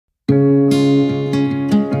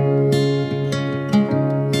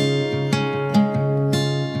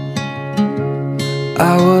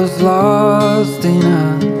lost in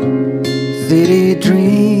a city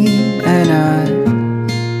dream, and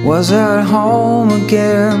I was at home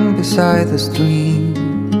again beside the stream.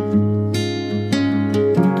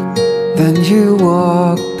 Then you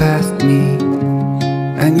walked past me,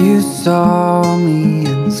 and you saw me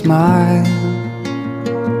and smiled.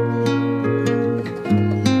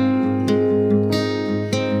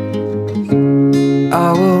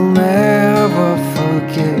 I will never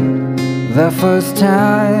forget the first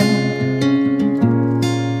time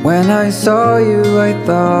when I saw you. I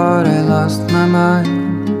thought I lost my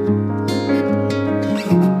mind.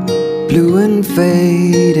 Blue and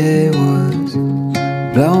faded was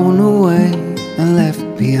blown away and left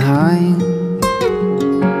behind.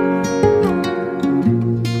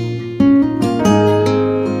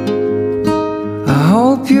 I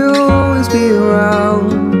hope you'll always be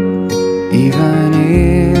around, even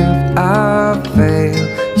if I fail.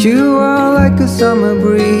 You are like a summer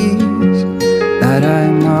breeze that I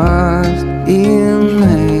must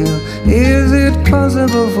inhale. Is it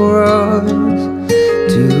possible for us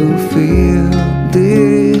to feel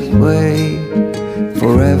this way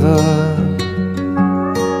forever?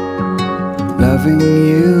 Loving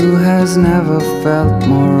you has never felt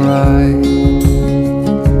more right.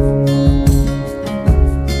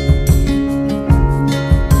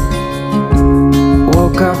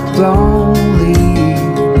 Woke up lonely,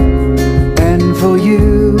 and for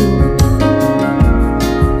you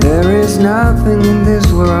there is nothing in this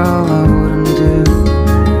world I wouldn't do.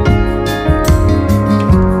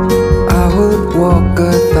 I would walk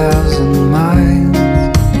 1,000 miles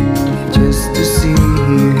just to see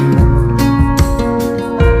you.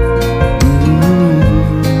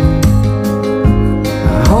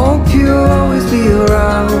 I hope you'll always be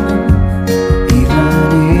around, even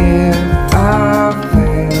if I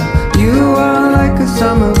fail. You are like a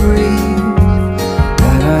summer breeze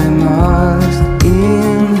that I must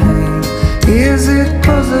inhale. Is it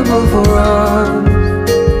possible for us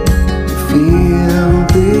to feel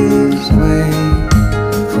this way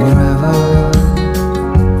forever?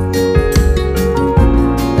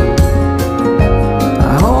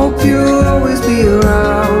 I hope you'll always be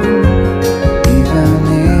around, even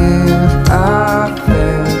if I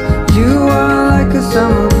fail. You are like a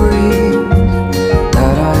summer breeze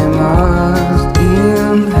that I must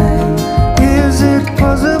inhale. Is it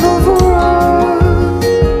possible for us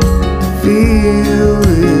to feel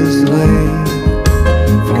this way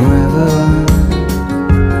forever?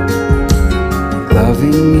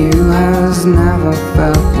 Loving you has never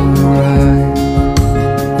felt right.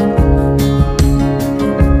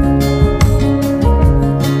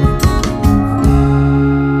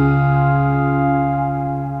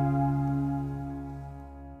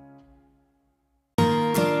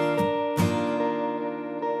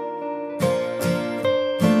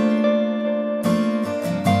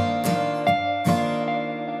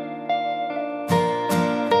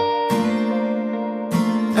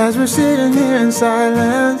 As we're sitting here in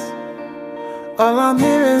silence, all I'm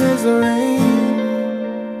hearing is the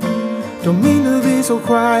rain. Don't mean to be so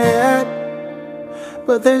quiet,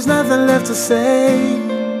 but there's nothing left to say.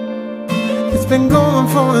 It's been going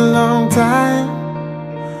for a long time,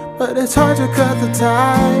 but it's hard to cut the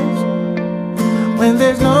ties when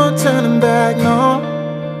there's no turning back, no.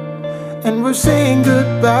 And we're saying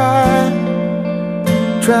goodbye,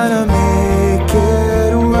 trying to make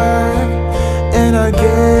it work. And I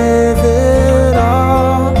gave it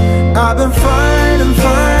all. I've been fighting,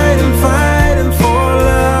 fighting, fighting for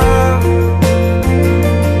love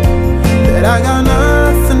that I got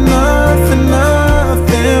nothing, nothing,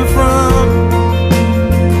 nothing from.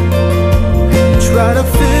 Try to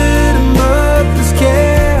fit him up, this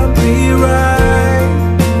can't be right.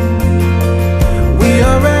 We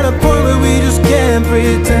are at a point where we just can't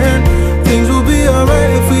pretend things will be alright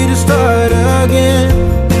if we just start again.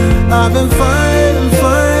 I've been fighting,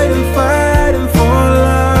 fighting, fighting for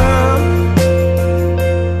love.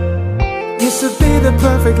 Used to be the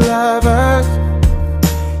perfect lovers,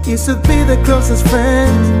 used to be the closest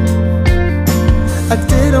friends. I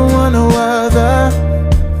didn't want no other,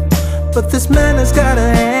 but this man has got a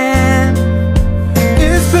hand.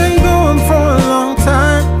 It's been going for a long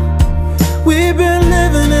time. We've been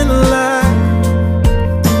living in a lie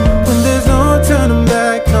when there's no turning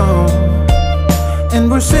back, no. And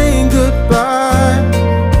we're saying goodbye,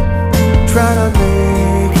 trying to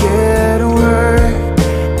make it work.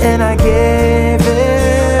 And I gave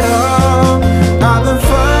it all. I've been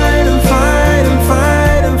fighting, fighting,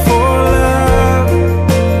 fighting for love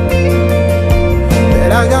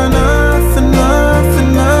that I got nothing,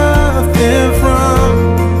 nothing, nothing from.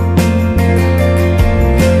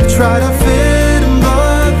 Try to fit him,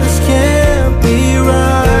 but this can't be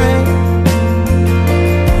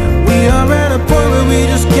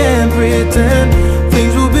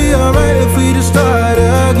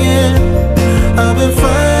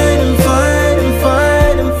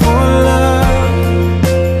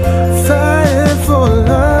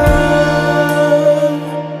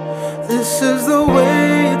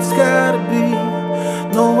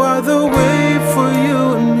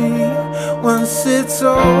it's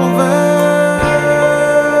over.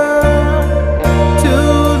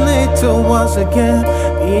 Too late to once again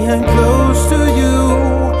being close to you.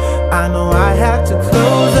 I know I have to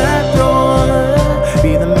close that door,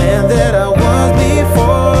 be the man that I was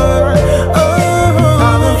before. Oh,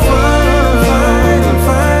 I've been fighting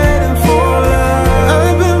for love.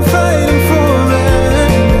 I've been fighting for it,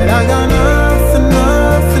 but I got nothing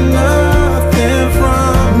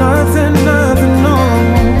from nothing, no.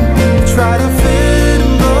 Try to fit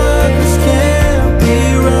in, but this can't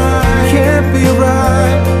be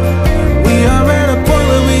right. We are at a point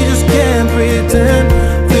where we just can't pretend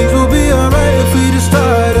things will be alright if we just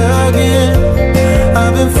start again.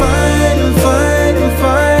 I've been fighting for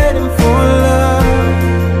love,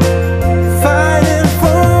 fighting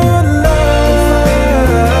for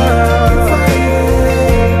love,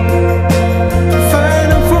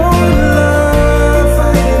 fighting for love,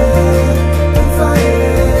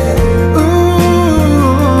 ooh,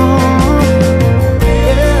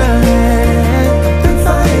 yeah, been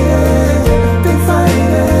fighting.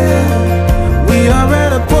 We are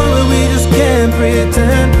at a point where we just can't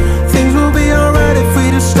pretend things will be alright if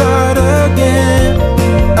we just start again.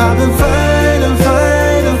 I've been fighting for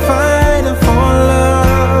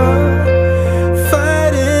love,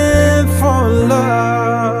 fighting for love.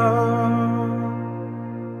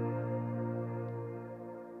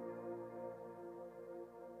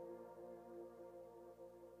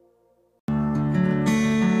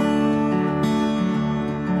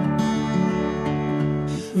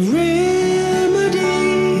 Remedy,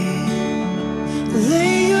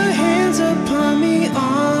 lay your hands upon me,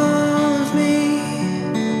 all of me.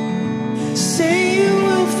 Say you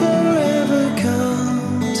will forever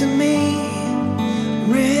come to me.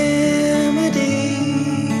 Remedy,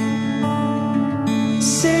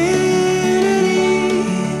 sanity,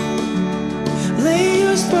 lay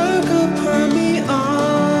your spark upon me,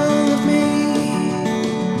 all of me.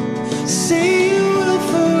 Say you will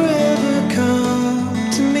forever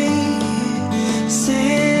come to me.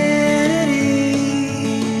 Sanity,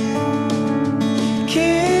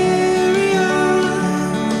 carry on.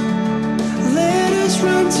 Let us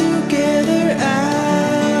run together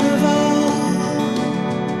out of all.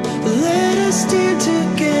 Let us stand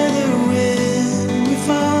together when we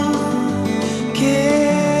fall.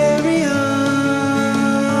 Carry on.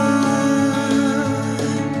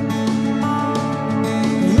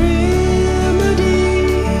 Remedy,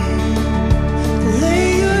 lay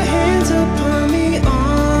your hands upon me,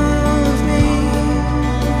 all of me.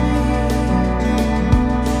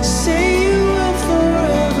 Say you will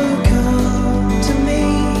forever come to me.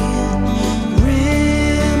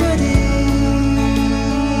 Remedy,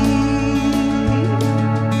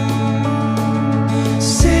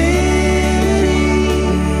 sanity,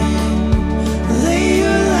 lay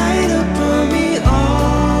your light upon me,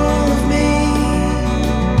 all of me.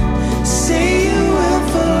 Say you will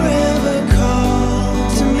forever call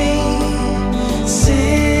to me.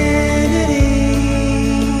 Sanity,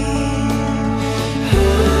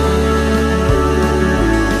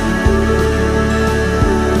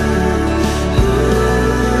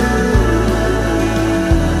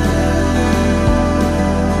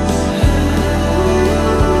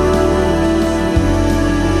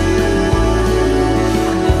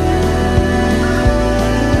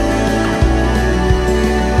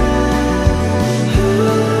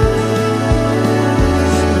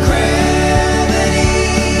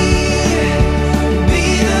 be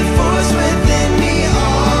the force within me,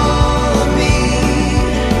 all of me.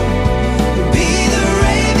 Be the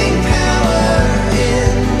raving power in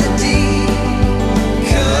the deep.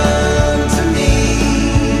 Come to me.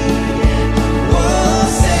 Oh,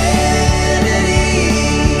 sanity,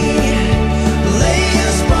 lay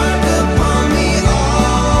your spark upon me,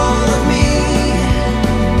 all of me.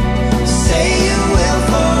 Say you will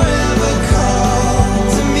forever call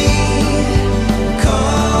to me.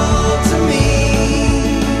 Call to me.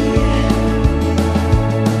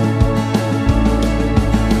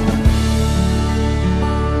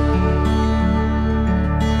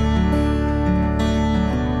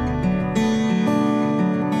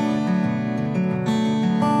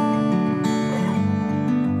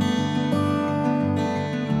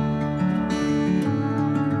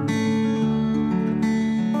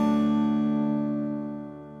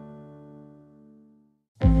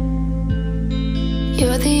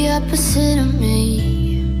 You're the opposite of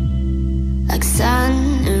me, like sun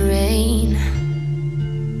and rain,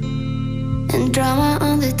 and drama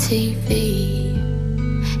on the TV.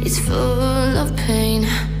 It's full of pain,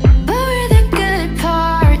 but we're the good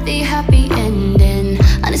part, the happy ending.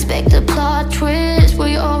 Unexpected plot twist, will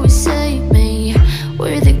you always save me?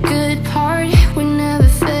 We're the good part, we never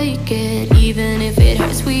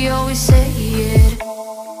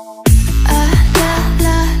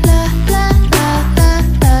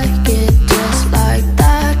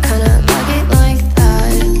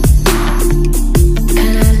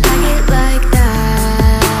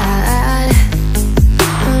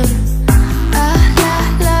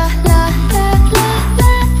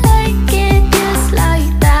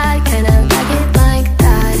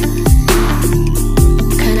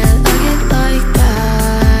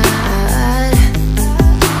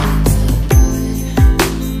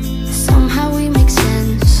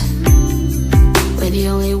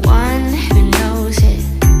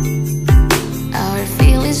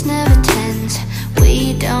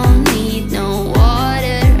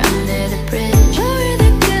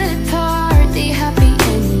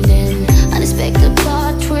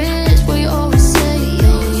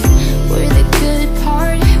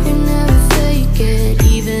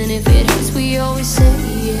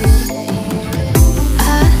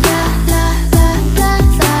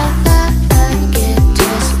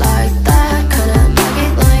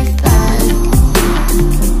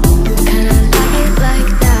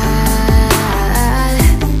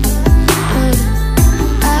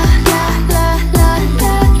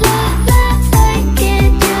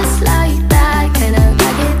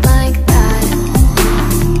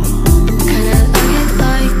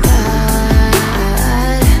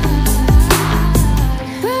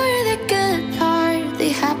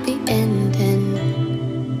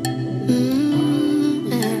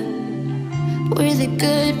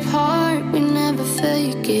apart, we never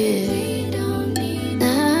fake it. Nah.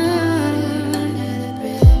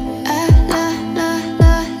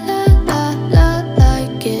 I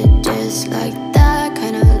like it just like that.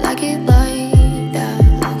 Kinda like it like that.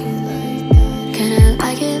 Kinda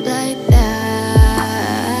like it like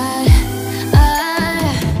that.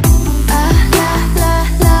 Like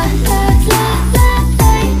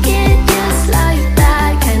it just like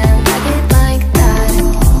that. Kinda like it like that.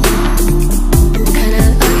 Kinda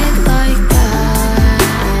like it like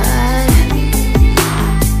that.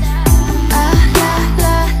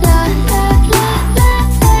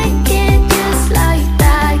 Like it just like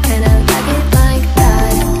that. Kinda like it like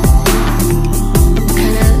that.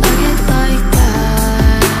 Kinda like it like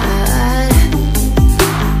that.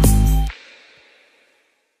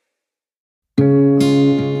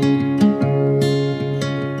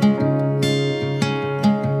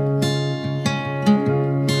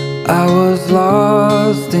 I was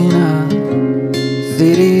lost in a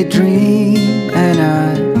city dream, and I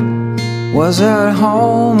was at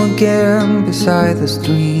home again beside the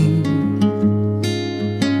stream.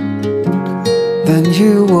 Then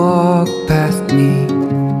you walked past me,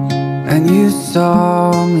 and you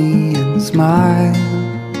saw me and smiled.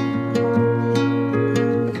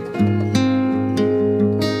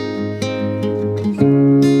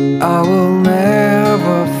 I will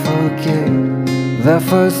never forget the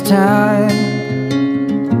first time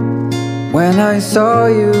when I saw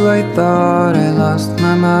you. I thought I lost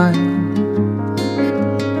my mind.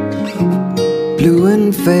 Blue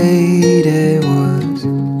and faded was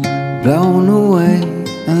blown away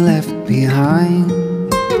and left behind.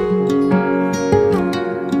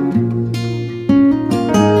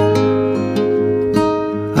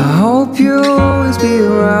 I hope you'll always be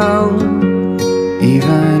around,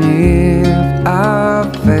 even if I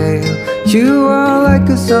fail. You are like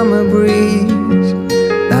a summer breeze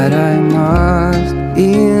that I must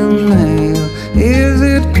inhale. Is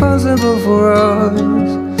it possible for us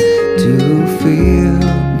to feel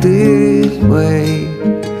this way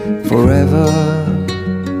forever?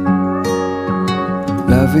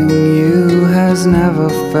 Loving you has never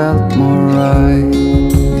felt more right.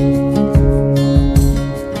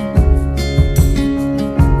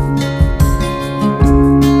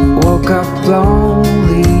 Woke up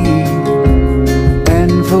lonely,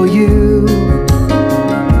 and for you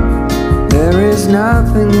there is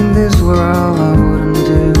nothing in this world I wouldn't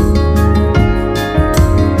do.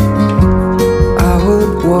 I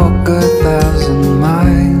would walk 1,000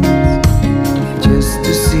 miles just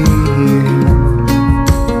to see you.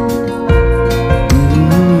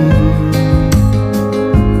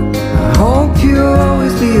 I hope you'll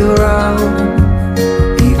always be around,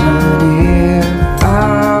 even if I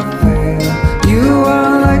fail. You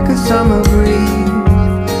are like a summer breeze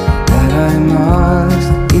that I must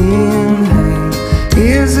inhale.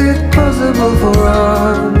 Is it possible for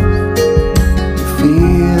us to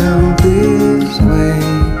feel this way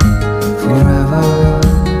forever?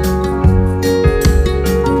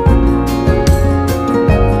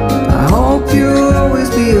 I hope you'll always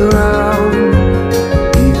be around,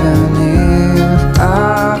 even if I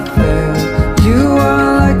fail. You are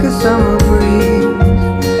like a summer breeze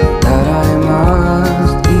that I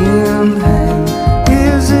must inhale.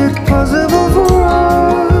 Is it possible for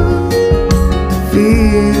us to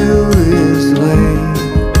feel this way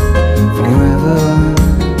forever?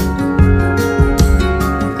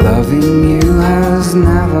 Loving you has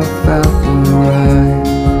never felt more right.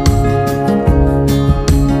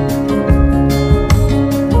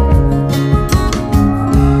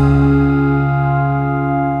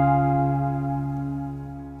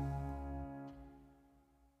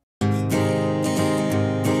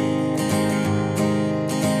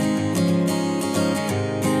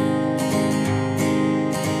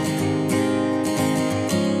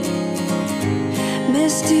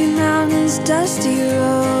 Misty mountains, dusty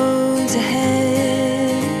roads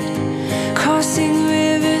ahead, crossing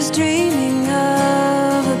rivers, dreaming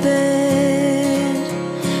of a bed.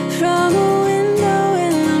 From a window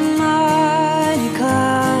in the mighty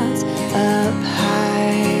clouds up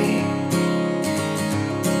high,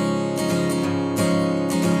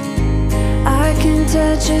 I can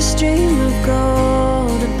touch a stream of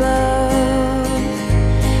gold above,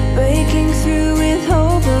 breaking through with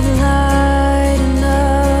hope of light and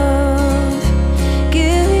love,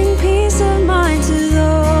 giving peace of mind to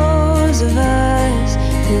those of us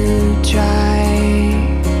who try.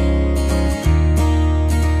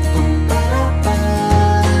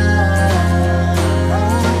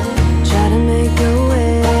 Try to make a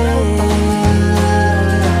way.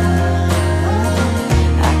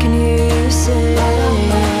 I can hear you say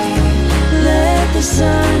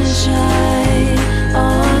sunshine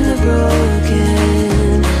on the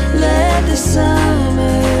broken. Let the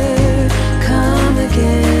summer come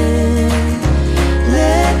again.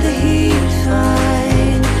 Let the heat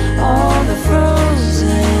find all the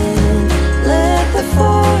frozen. Let the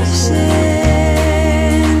force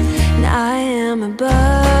in. And I am above,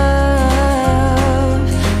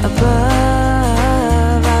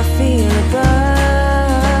 above. I feel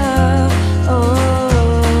above.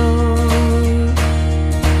 Oh,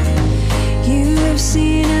 you have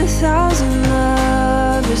seen 1,000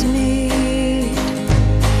 lovers meet.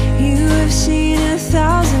 You have seen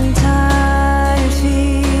 1,000 tired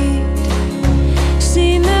feet.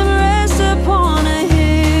 Seen them rest upon a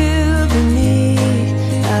hill beneath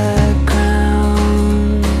a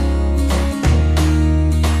crown.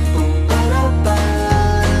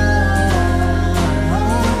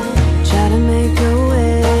 Try to make a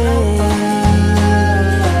way.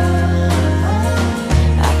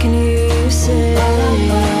 I can hear you say,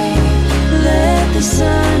 let the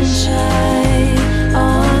sunshine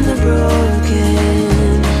on the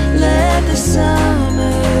broken. Let the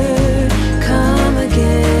summer come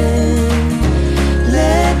again.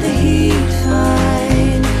 Let the heat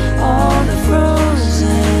find all the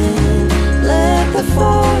frozen. Let the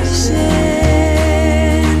force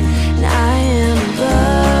in. And I am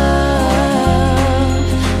above,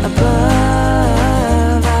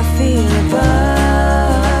 above. I feel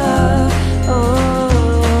above. Oh,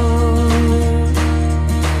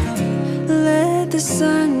 let the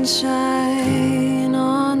sunshine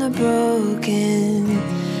on the broken.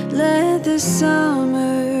 Let the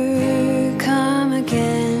summer come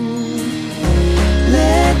again.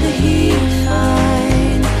 Let the heat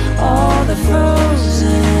find all the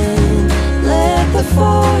frozen. Let the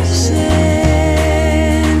force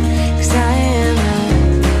in. 'Cause I am a,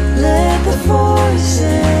 let the force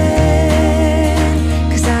in.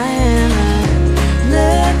 'Cause I am a,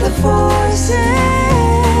 let the force in.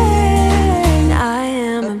 I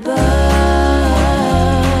am above,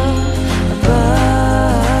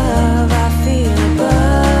 above. I feel above,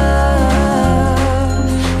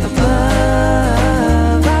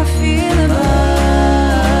 above. I feel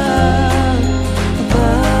above,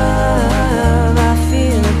 above. I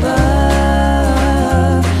feel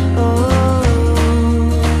above.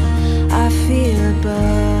 Oh, I feel above.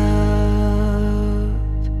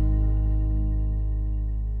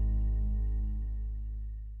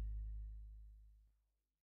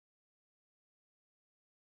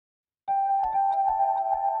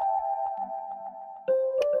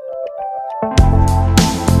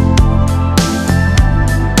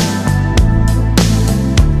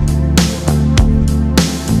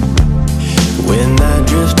 When I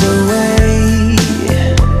drift away,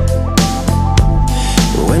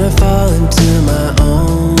 when I fall into my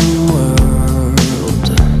own world,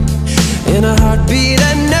 in a heartbeat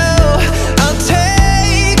I know I'll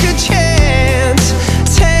take a chance,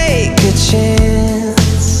 take a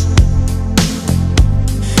chance.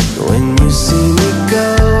 When you see me go,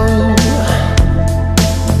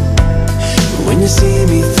 when you see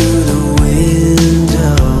me through the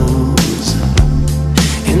windows,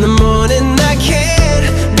 in the morning I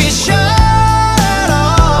can't be sure at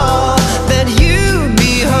all that you'd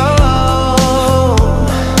be home.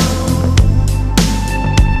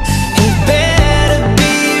 It better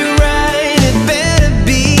be right, it better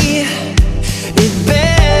be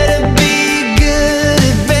good,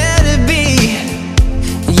 it better be.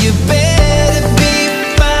 You better be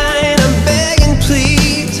fine, I'm begging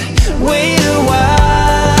please, wait a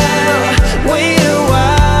while.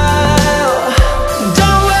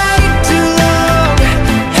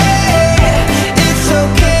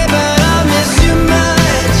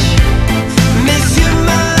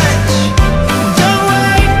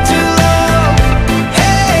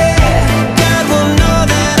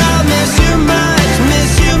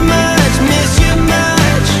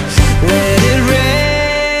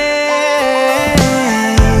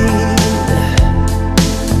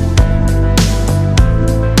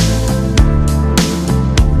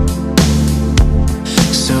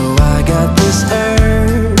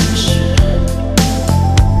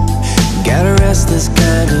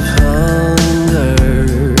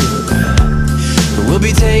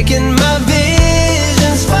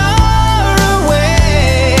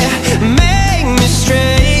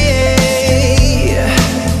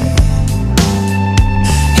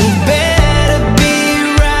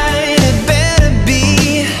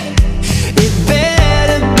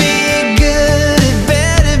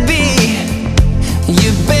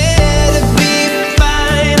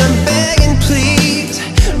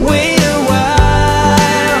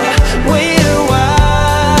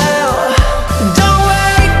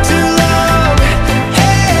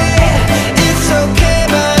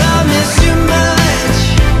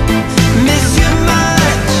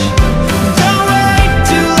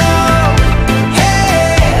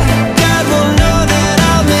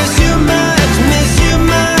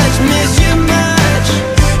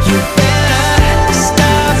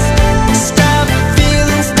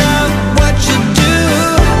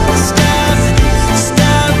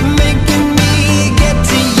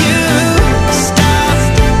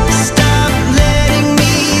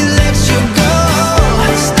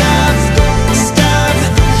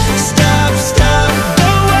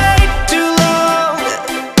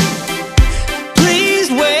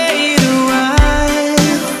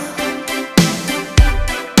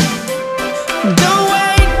 Don't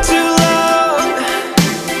wait too long.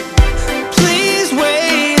 Please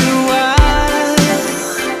wait a while.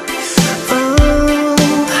 Oh,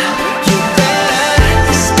 you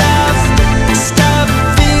better stop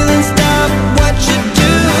feeling, stop what you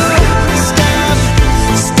do. Stop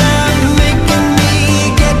making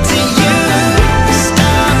me get to you.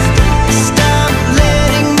 Stop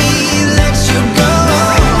letting me let you go.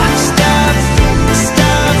 Stop.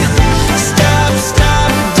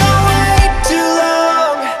 Don't wait too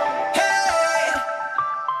long. Hey.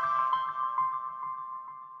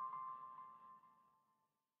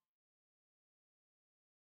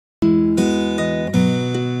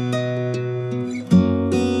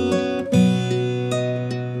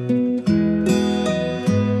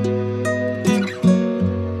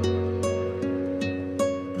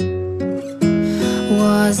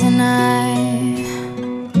 Wasn't I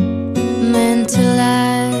meant to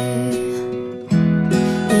lie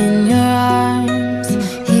in your arms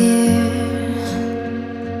here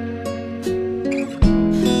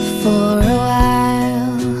for a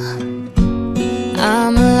while?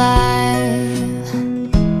 I'm alive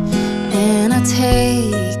and I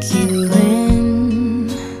take you in.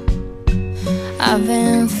 I've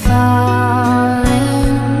been falling,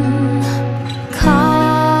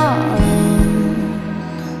 calling.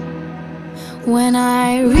 When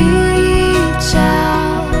I reach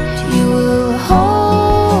out, you will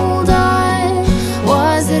hold on.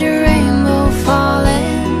 Was it a rainbow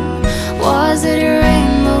falling? Was it a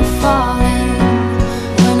rainbow falling?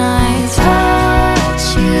 When I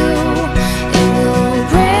touch you, it will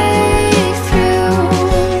break through.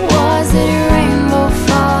 Was it a rainbow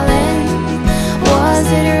falling? Was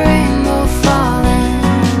it a rainbow falling?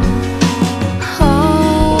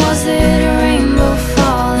 Oh, was it a rainbow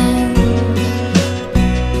falling?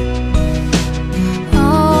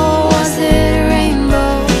 Oh, was it a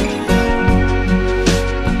rainbow?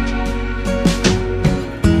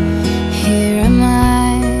 Here am I,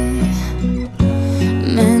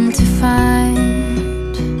 meant to find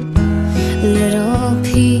a little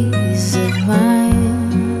peace of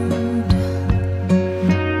mind.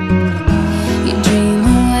 You dream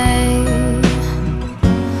away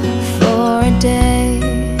for a day.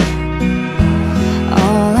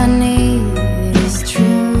 All I need is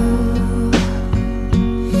true,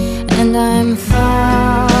 and I'm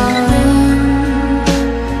falling,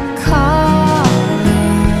 calling.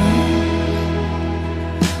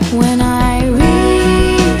 When I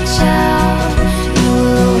reach out, you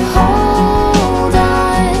will hold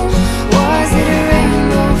on. Was it a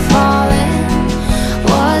rainbow falling?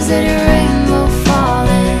 Was it a rainbow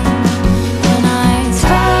falling? When I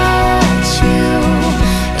touch you,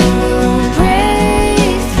 it will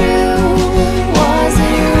break through. Was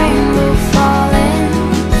it a rainbow falling?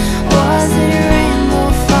 Was it a rainbow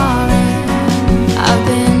falling? I've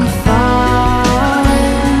been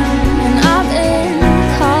falling and I've been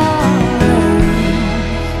calling.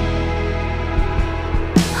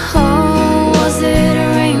 Oh, was it a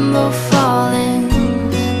rainbow falling?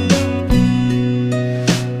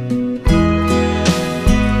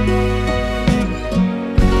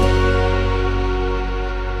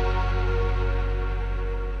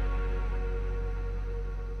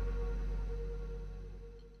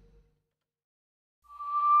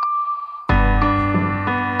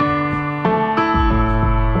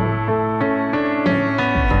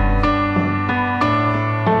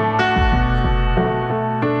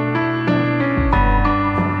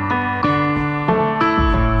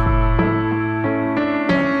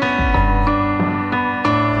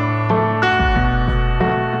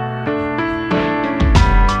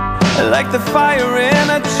 Like the fire in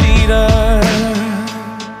a cheetah,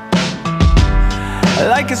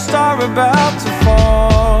 like a star about to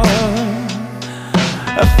fall.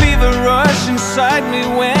 A fever rush inside me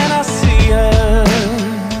when I see her.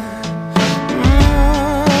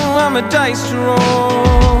 I'm a dice to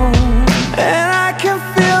roll, and I can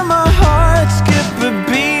feel my heart skip a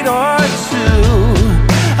beat or two.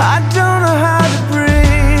 I don't know how to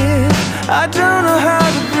breathe, I don't know how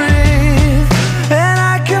to breathe, and I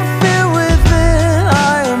can feel within I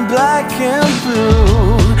am black and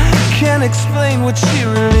blue. Can't explain what she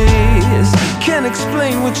released, can't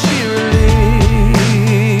explain what she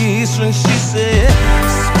released when she said,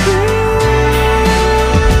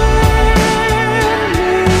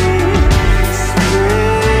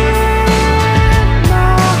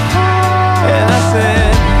 and I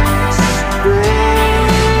said,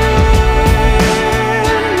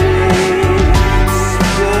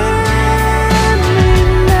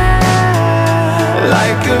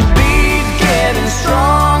 like a beat getting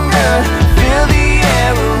stronger, feel the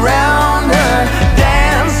air around her,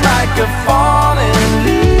 dance like a fall.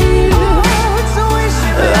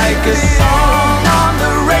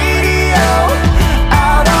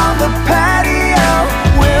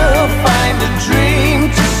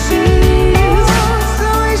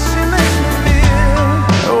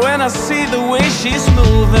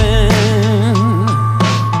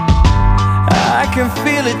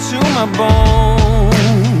 feel it to my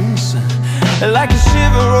bones. Like a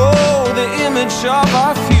shiver, oh, the image of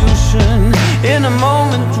our fusion. In a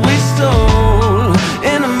moment we stole,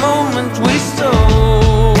 in a moment we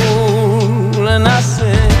stole. And I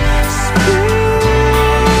said,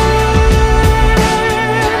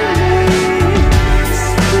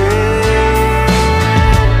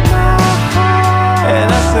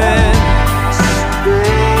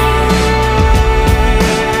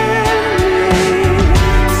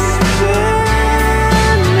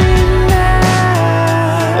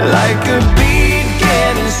 like a beat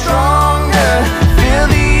getting stronger, feel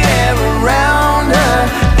the air around her,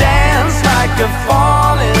 dance like a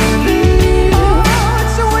falling leaf,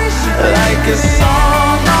 like a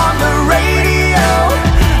song on the radio,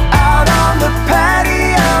 out on the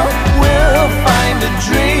patio, we'll find a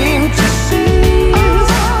dream to seize.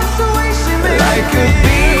 Like a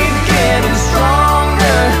beat getting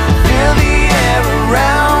stronger, feel the air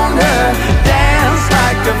around her, dance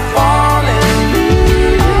like a falling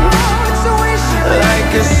leaf,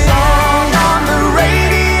 like a song on the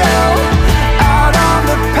radio, out on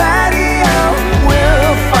the patio,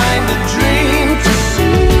 we'll find a dream to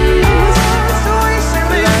seize.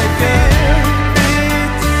 Like a beat,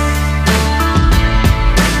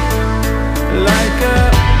 like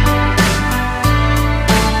a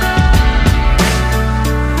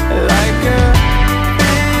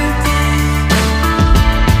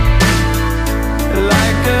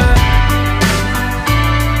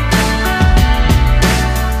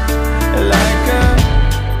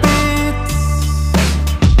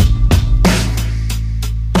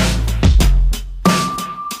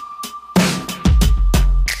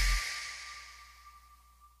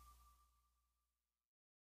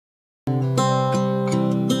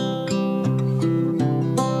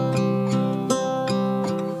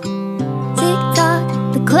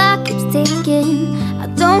I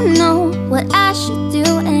don't know what I should do,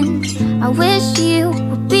 and I wish you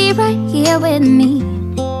would be right here with me.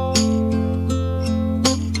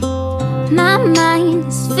 My mind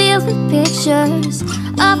is filled with pictures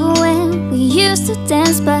of when we used to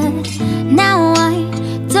dance, but now I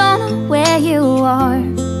don't know where you are.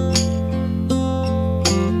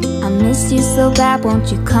 I miss you so bad,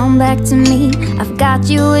 won't you come back to me? I've got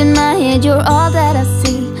you in my head, you're all that I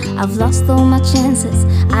see. I've lost all my chances,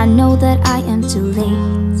 I know that I am too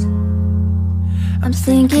late. I'm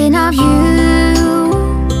thinking of you,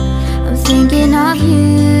 I'm thinking of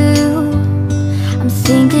you, I'm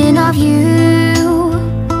thinking of you,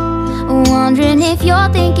 wondering if you're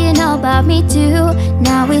thinking about me too.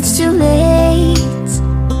 Now it's too late,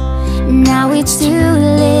 now it's too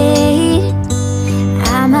late.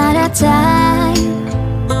 I'm out of time,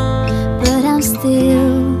 but I'm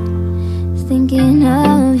still thinking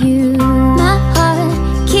of you. My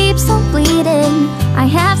heart keeps on bleeding, I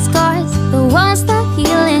have scars, the ones not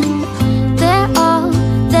healing. They're all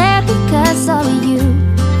there because of you.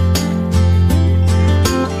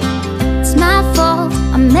 It's my fault,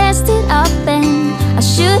 I messed it up, and I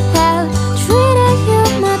should have treated you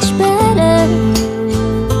much better,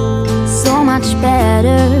 so much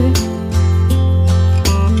better.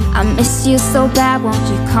 I miss you so bad, won't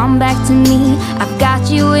you come back to me? I've got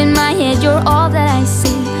you in my head, you're all that I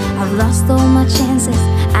see. I've lost all my chances,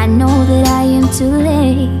 I know that I am too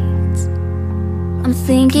late. I'm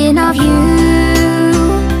thinking of you,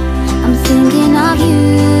 I'm thinking of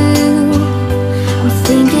you, I'm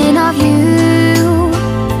thinking of you,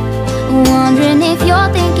 wondering if you're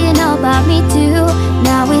thinking about me too.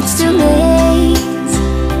 Now it's too late,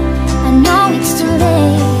 I know it's too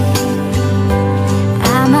late.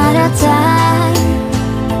 I'm out of time,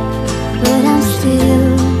 but I'm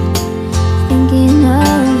still thinking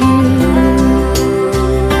of you.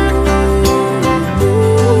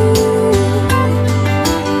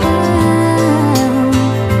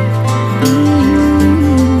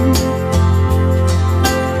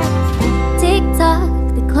 Tick tock,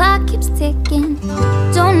 the clock keeps ticking.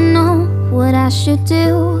 Don't know what I should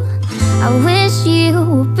do. I wish you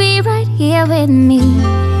would be right here with me.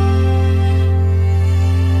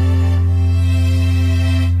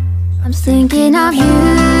 I'm thinking of you,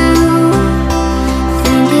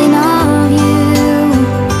 thinking of you,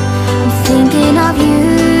 I'm thinking of you,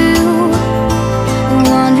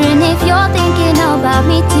 wondering if you're thinking about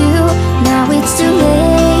me too. Now it's too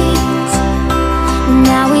late,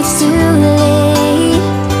 now it's too late.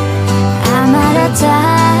 I'm out of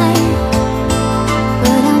time,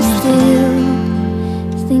 but I'm still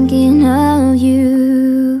thinking of you.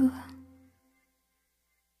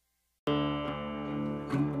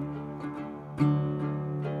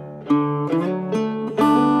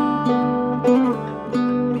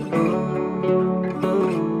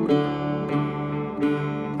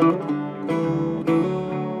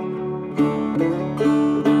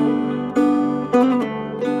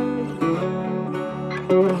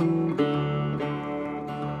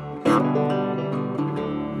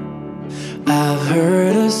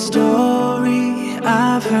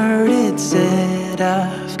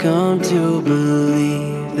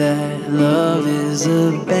 love is a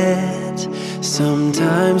bet.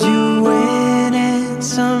 Sometimes you win and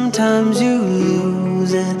sometimes you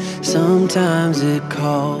lose, and sometimes it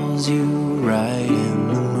calls you right in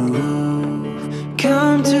the move.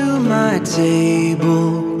 Come to my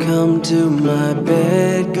table, come to my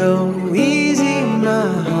bed, go easy my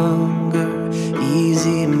hunger,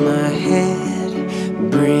 easy my head,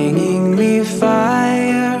 bringing me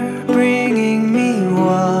fire, bringing me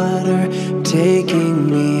water, taking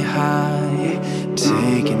me high,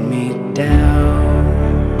 taking me down.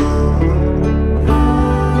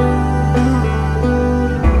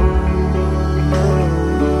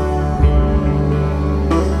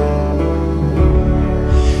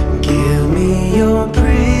 Give me your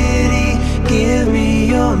pretty, give me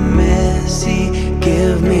your messy,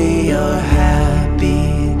 give me your happy,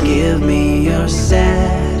 give me your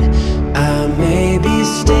sad. I may be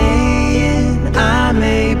staying, I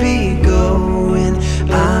may be going,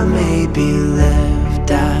 I may be left,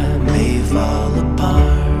 I may fall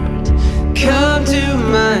apart. Come to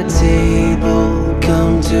my table,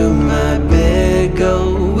 come to my bed, go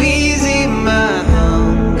easy my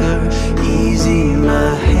hunger, easy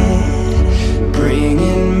my head,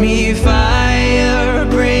 bringing me fire,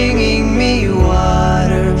 bringing me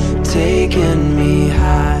water, taking me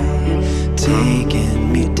high, taking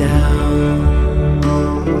me down.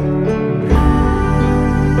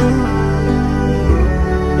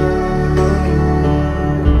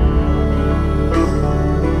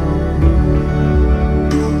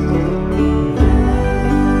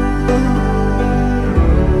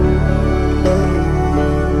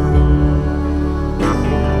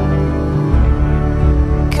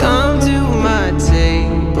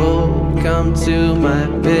 Come to my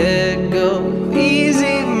bed, go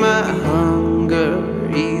easy my hunger,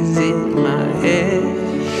 easy my head,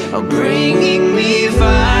 oh, bringing me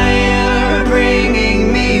fire, bringing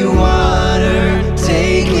me water,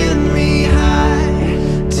 taking me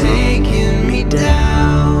high, taking me down.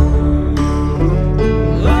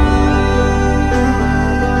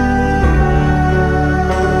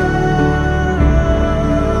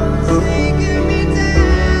 Taking me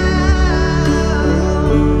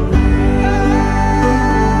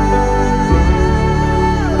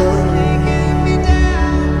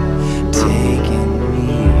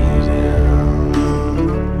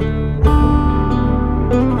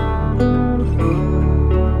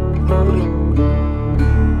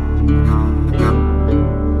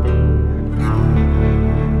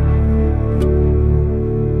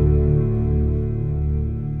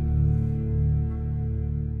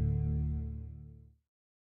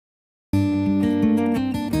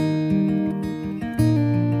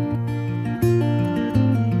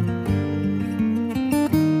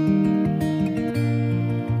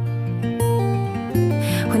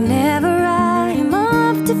Whenever I'm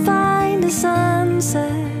off to find the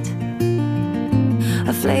sunset,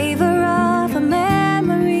 a flavor of a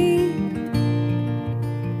memory.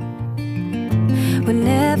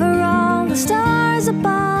 Whenever all the stars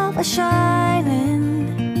above are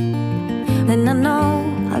shining, then I know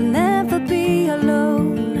I'll never be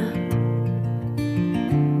alone.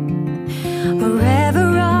 Wherever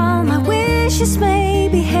all my wishes may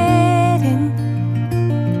be heading,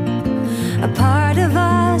 a part of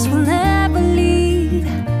us will never leave.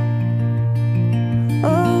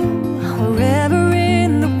 Oh, wherever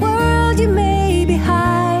in the world you may be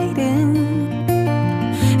hiding,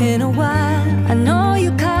 in a while I know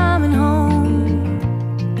you're coming home.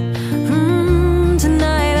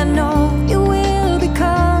 Tonight I know you will be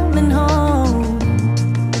coming home.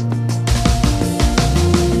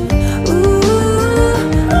 Ooh,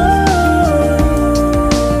 ooh,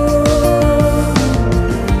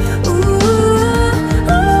 ooh,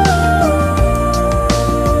 ooh.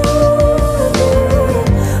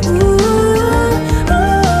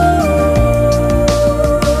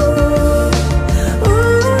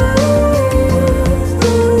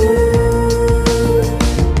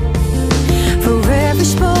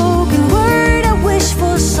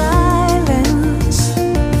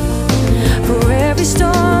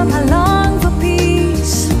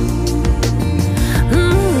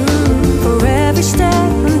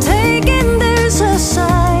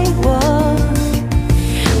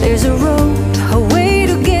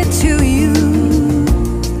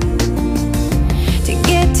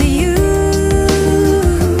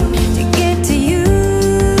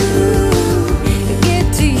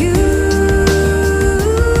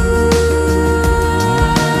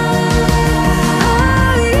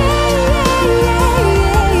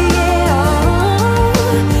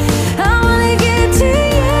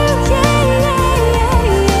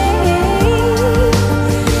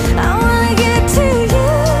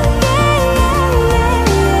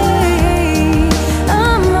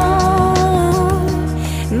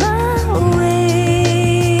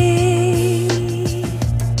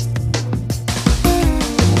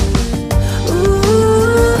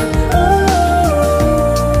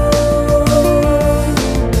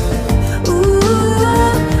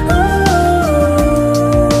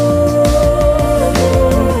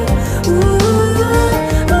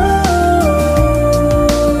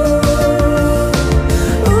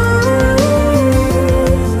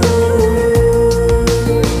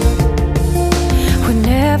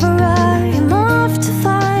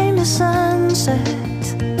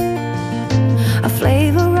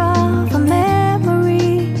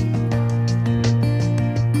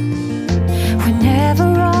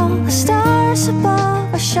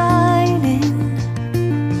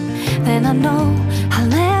 I know I'll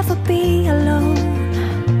never be alone.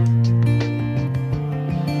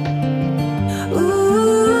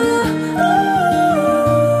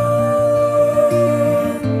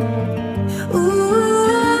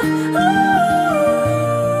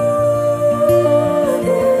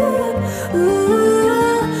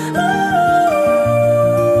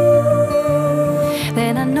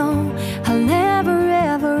 Then I know I'll never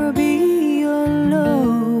ever be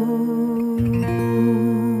alone.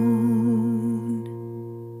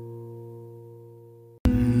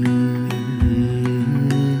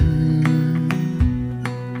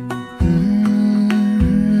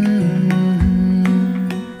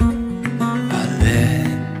 I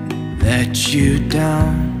let you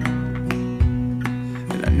down,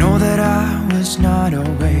 and I know that I was not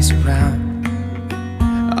always around.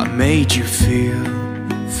 I made you feel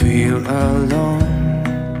alone.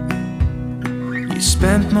 You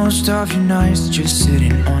spent most of your nights just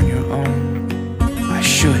sitting on your own. I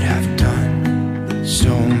should have done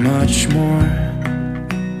so much more,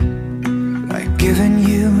 like giving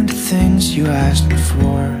you the things you asked me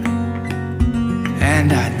for.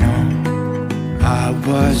 And I know I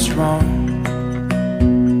was wrong.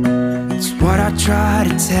 It's what I try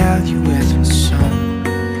to tell you with my song,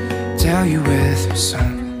 tell you with my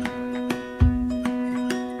song.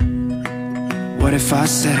 What if I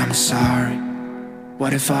said I'm sorry?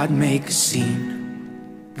 What if I'd make a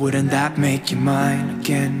scene? Wouldn't that make you mine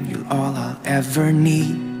again? You're all I'll ever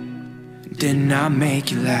need. Didn't I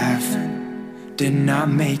make you laugh? Didn't I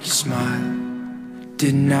make you smile?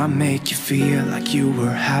 Didn't I make you feel like you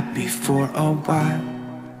were happy for a while?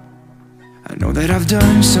 I know that I've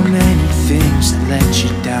done so many things that let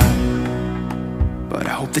you down, but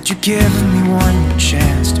I hope that you give me one more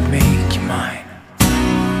chance to make you mine.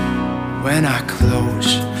 When I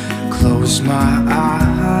close my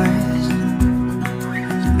eyes,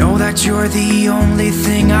 you know that you're the only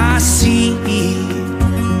thing I see,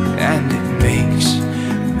 and it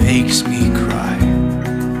makes me cry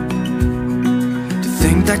to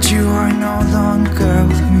think that you are no longer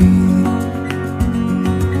with me.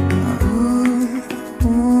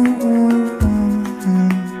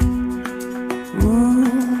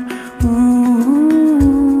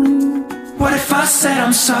 What if I said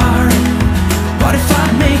I'm sorry? What if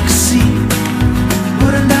I make a scene?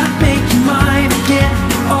 Wouldn't that make you mine again?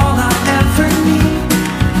 All I ever need.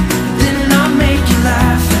 Didn't I make you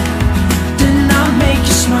laugh? Didn't I make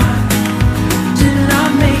you smile? Didn't I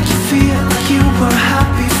make you feel like you were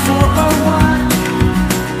happy for a while?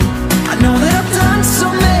 I know that I've done so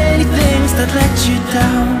many things that let you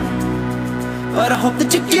down, but I hope that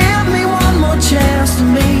you give me one more chance to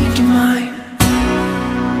make you mine.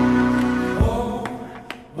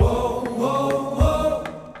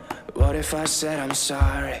 What if I said I'm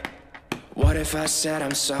sorry? What if I said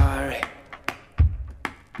I'm sorry?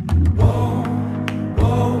 Whoa,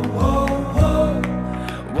 whoa, whoa, whoa.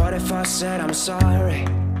 What if I said I'm sorry?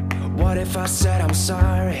 What if I said I'm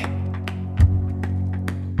sorry?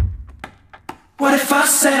 What if I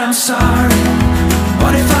said I'm sorry?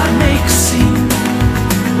 What if I make a scene?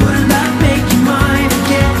 Wouldn't that make you mine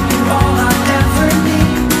again? You're all I ever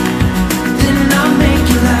need. Didn't I make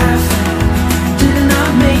you laugh? Didn't I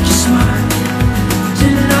make you smile?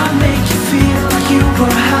 Didn't I make you feel like you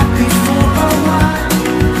were happy for a while?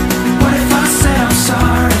 What if I said I'm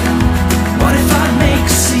sorry? What if I make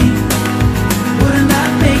a scene? Wouldn't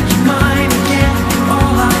that make you mine again? You're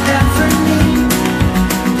all I ever need.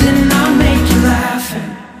 Didn't I make you laugh?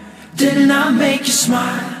 Didn't I make you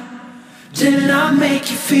smile? Didn't I make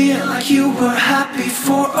you feel like you were happy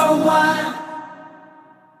for a while?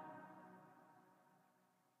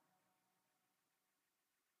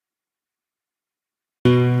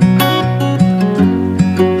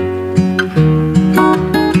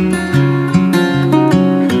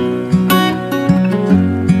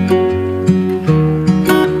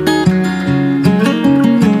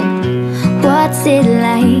 What's it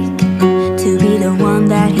like to be the one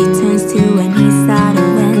that he turns to when he's out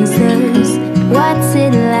of answers? What's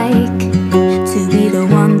it like to be the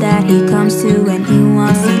one that he comes to when he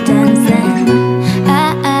wants to dance? And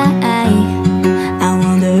I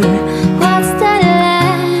wonder what's that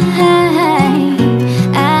like?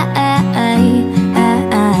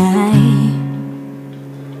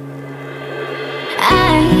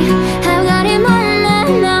 I've got him on my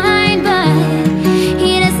mind, but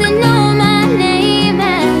he doesn't know my name.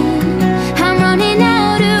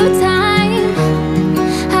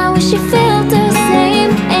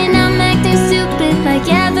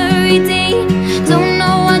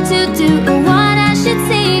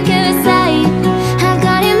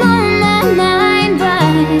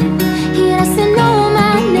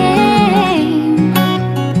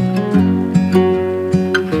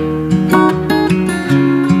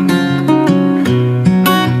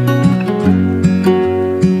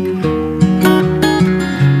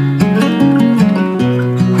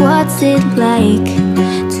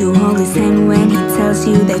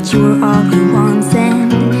 you were all he wants.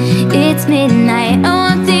 And it's midnight, oh,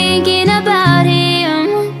 I'm thinking about him.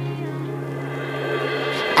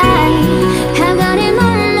 I have got him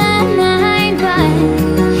on my mind, but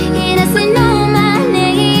he doesn't know my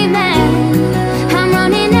name. And I'm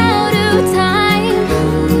running out of time.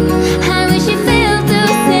 I wish he felt the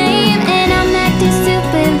same. And I'm acting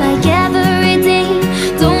stupid like every day.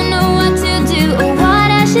 Don't know what to do or what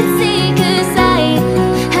I should say, 'cause I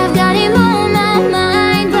have got him on my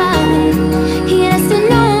mind, but he doesn't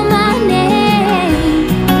know my name.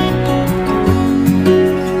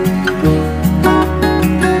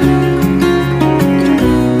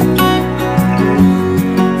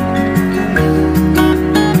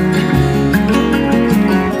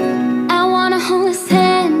 I wanna hold his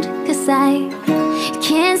hand, 'cause I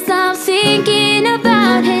can't stop thinking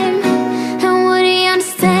about him. And would he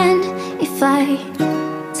understand if I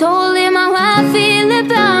told him how I feel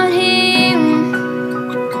about him?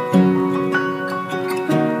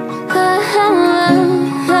 Oh, oh,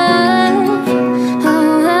 oh,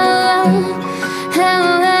 oh, oh,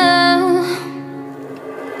 oh.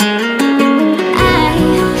 I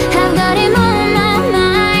have got him on my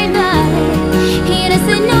mind, but he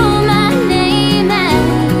doesn't know my name. And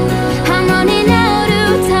I'm running out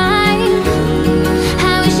of time.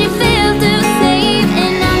 I wish he felt the same.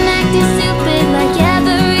 And I'm acting stupid like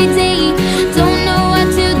every day. Don't know what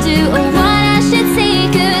to do or what I should say,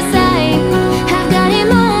 'cause I have got him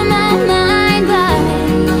on my mind, but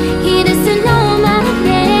he doesn't know my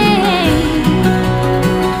name.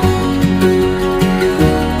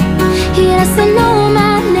 He doesn't know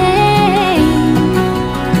my name.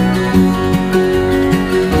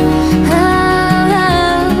 Oh,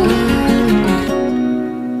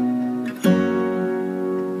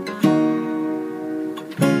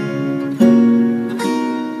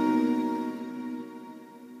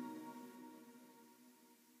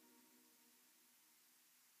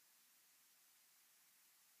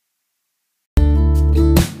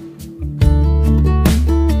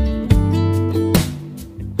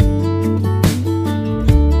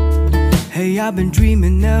 Hey, I've been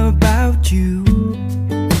dreaming about you.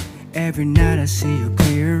 Every night I see you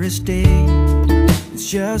clear as day. It's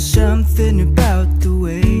just something about the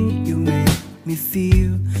way you make me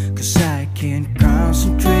feel, 'cause I can't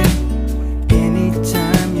concentrate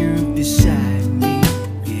anytime you're beside me.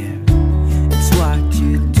 Yeah, it's what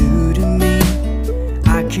you do to me.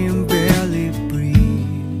 I can barely breathe.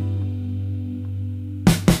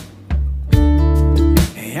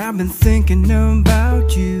 Hey, I've been thinking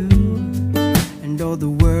about you and all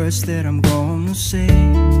the words that I'm gonna say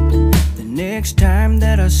the next time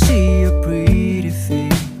that I see your pretty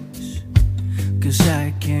face, 'cause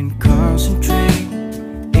I can't concentrate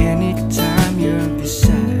anytime you're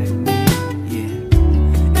beside me. Yeah,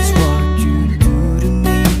 it's what you do to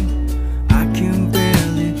me. I can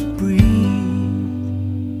barely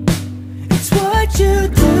breathe. It's what you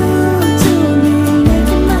do to me,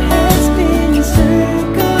 making my head spin in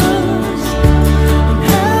circles. And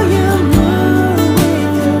how you move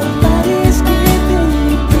with your body's giving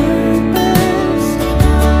me purpose.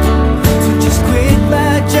 So just quit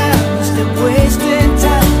my job instead of wasting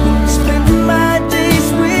time spending my days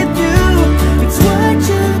with you. It's what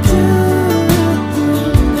you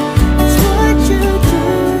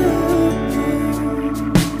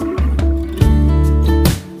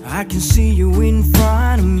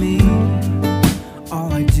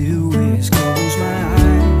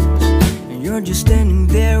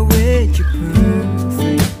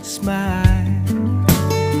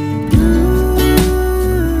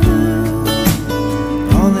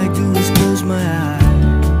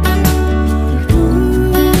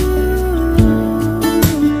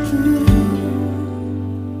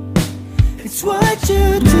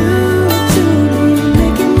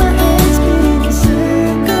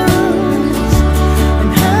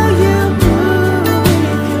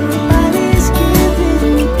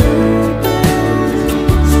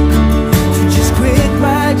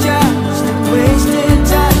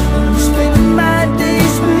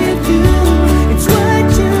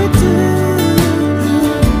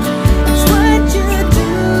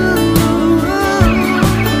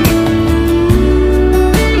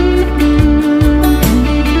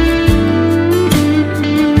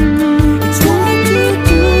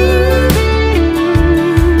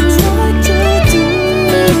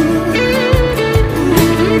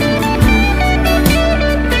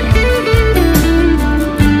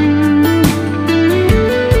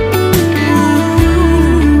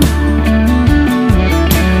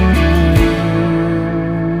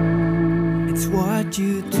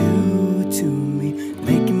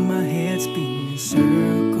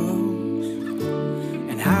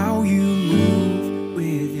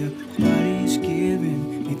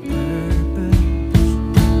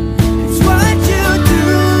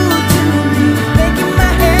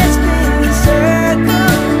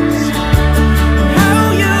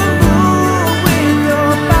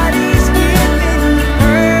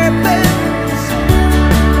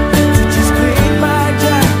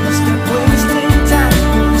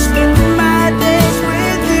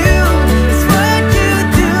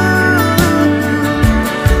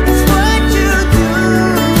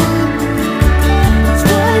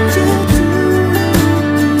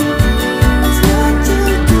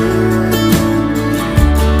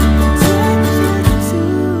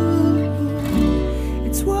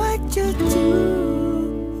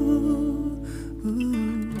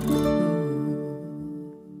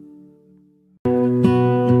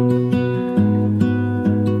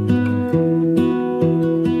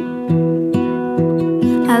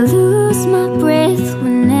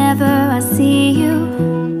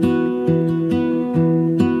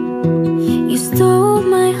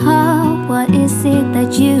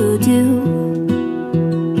that you do.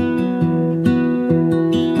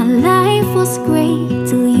 My life was great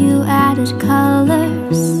till you added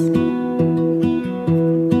colors.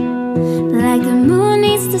 Like the moon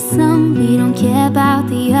needs the sun, we don't care about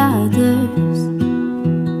the others.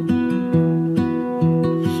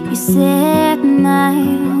 You set my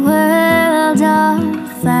world on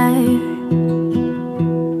fire.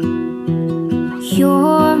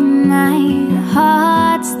 You're my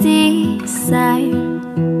heart's desire.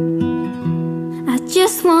 I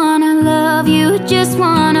just wanna love you, just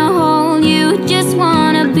wanna hold you, just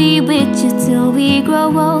wanna be with you till we grow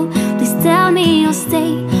old. Please tell me you'll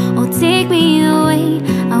stay or take me away.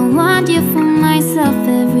 I want you for myself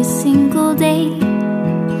every single day.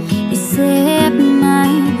 You set my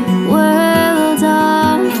world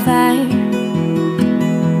on fire.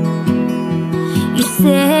 You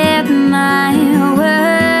set my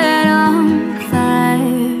world on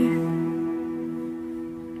fire.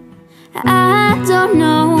 I don't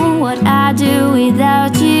know what I'd do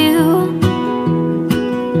without you.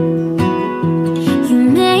 You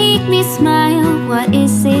make me smile, what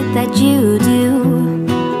is it that you do?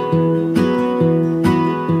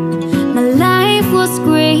 My life was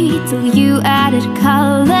great till you added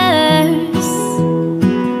colors.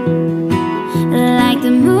 Like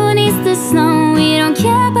the moon is the snow, we don't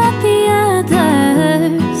care about the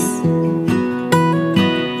others.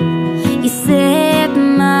 You set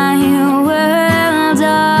my world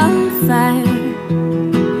on fire.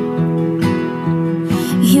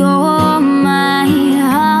 You're my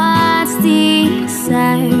heart's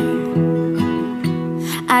desire.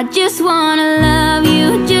 I just wanna love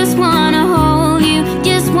you, just wanna hold you,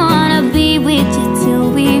 just wanna be with you till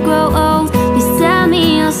we grow old. Please tell me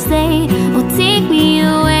you'll stay or take me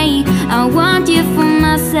away. I want you for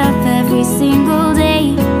myself every single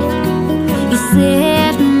day. You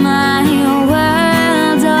set my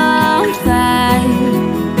world on fire.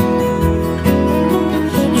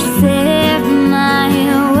 You set my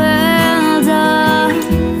world on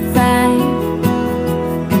fire.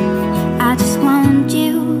 I just want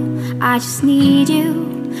you, I just need you.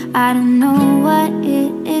 I don't know what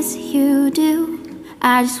it is you do.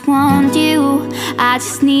 I just want you, I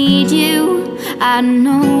just need you. I don't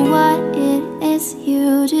know what it is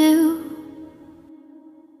you do.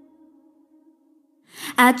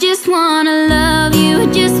 I just wanna love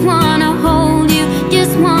you, just wanna hold you,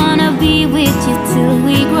 just wanna be with you till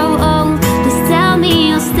we grow old. Please tell me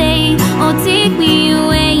you'll stay or take me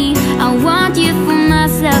away. I want you for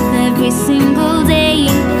myself every single day.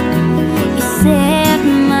 You set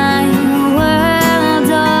my world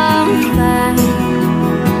on fire.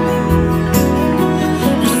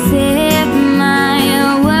 You set my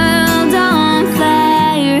world on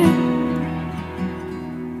fire.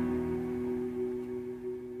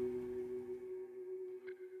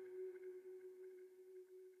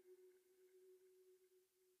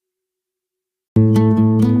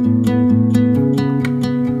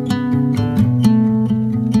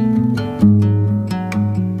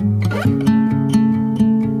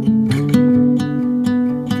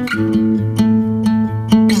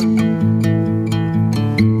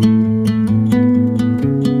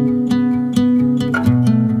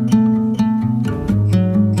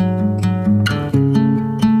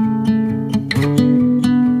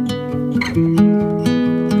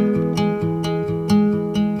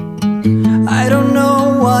 I don't know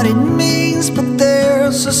what it means, but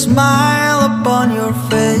there's a smile upon your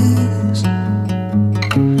face,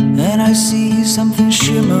 and I see something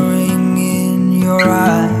shimmering in your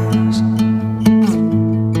eyes.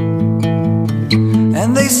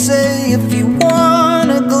 And they say if you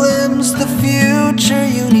wanna glimpse the future,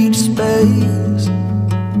 you need space.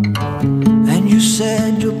 And you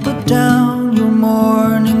said you'll put down your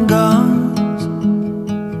morning guns.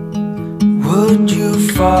 Would you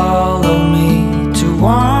follow me to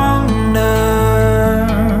wonders?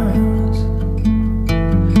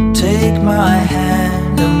 Take my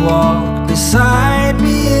hand and walk beside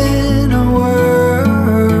me in a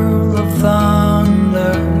world of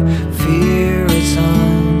thunder. Fear is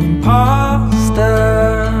an imposter.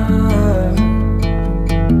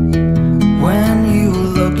 When you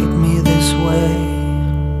look at me this way,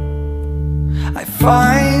 I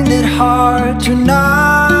find it hard to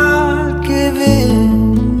not give in.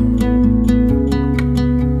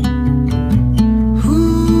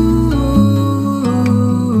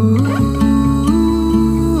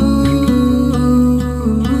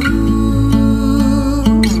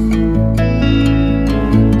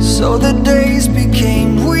 So the days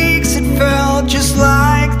became weeks, it felt just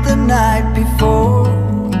like the night before.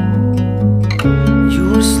 You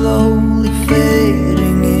were slowly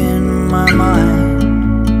fading in my mind.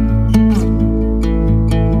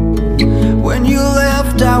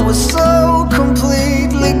 was so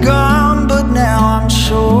completely gone, but now I'm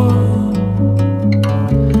sure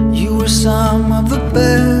you were some of the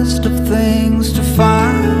best of things to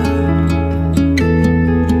find.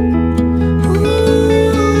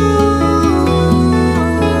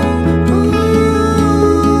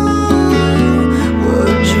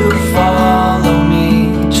 Would you follow me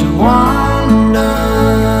to wander?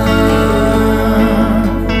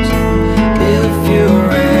 If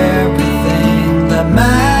you're everything that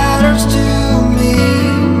matters to me,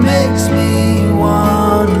 makes me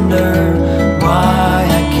wonder why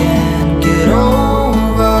I can't get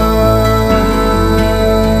over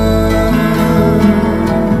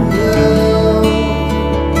you.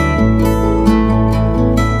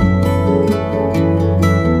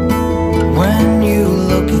 When you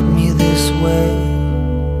look at me this way,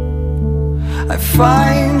 I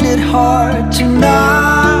find it hard to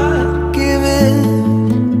not give in.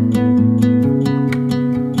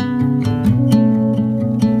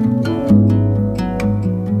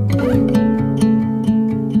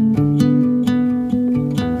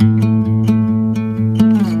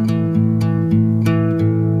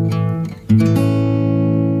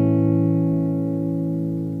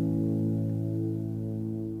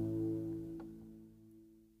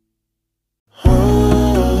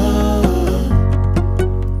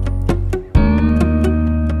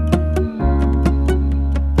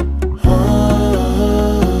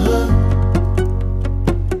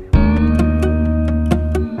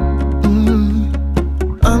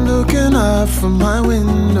 I'm looking up from my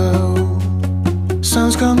window.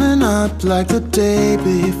 Sun's coming up like the day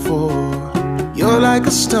before. You're like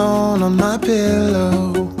a stone on my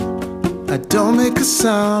pillow. I don't make a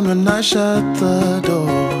sound when I shut the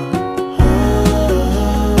door.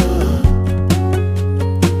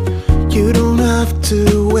 You don't have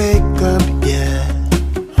to wake up yet.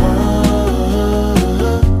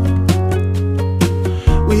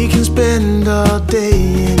 We can spend all day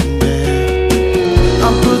in bed.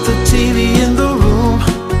 I'll put the TV in the room.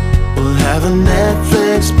 We'll have a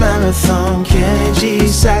Netflix marathon, Kenny G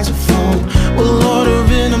saxophone. We'll order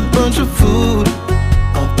in a bunch of food.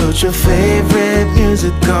 I'll put your favorite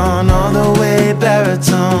music on, all the way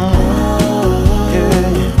baritone.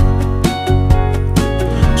 Yeah.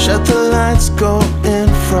 Shut the lights, go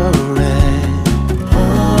infrared.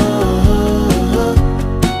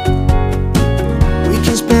 We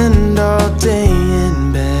can spend all day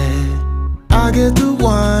in bed. I get the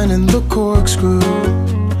wine and the corkscrew.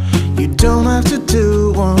 You don't have to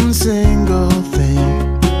do one single thing.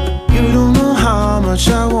 You don't know how much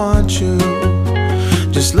I want you.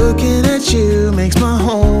 Just looking at you makes my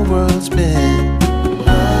whole world spin.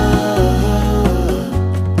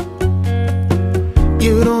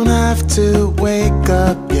 You don't have to wake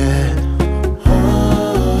up yet.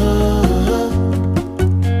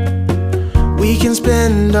 We can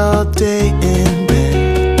spend all day in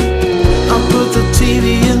bed. I'll put the TV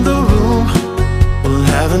in the room. We'll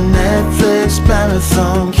have a Netflix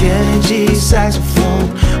marathon, Kenny G saxophone.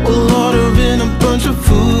 We'll order in a bunch of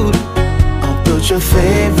food. I'll put your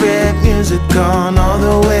favorite music on, all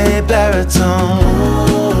the way baritone.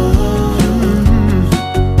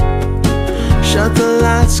 Shut the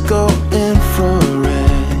lights, go infrared.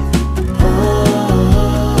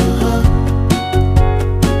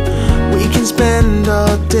 We can spend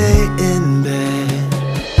all day in bed.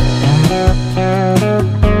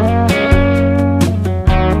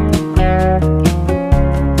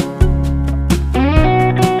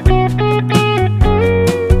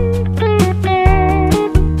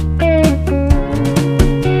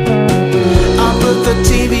 I'll put the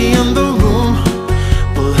TV in the room.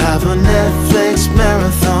 We'll have a Netflix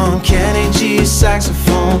marathon, Kenny G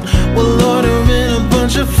saxophone. We'll order in a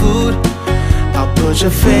bunch of food. I'll put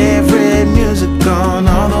your favorite music on,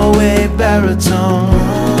 all the way baritone.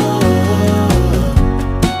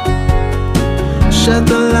 Shut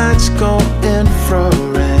the lights, go infrared.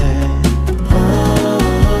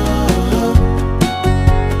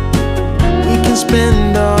 We can spend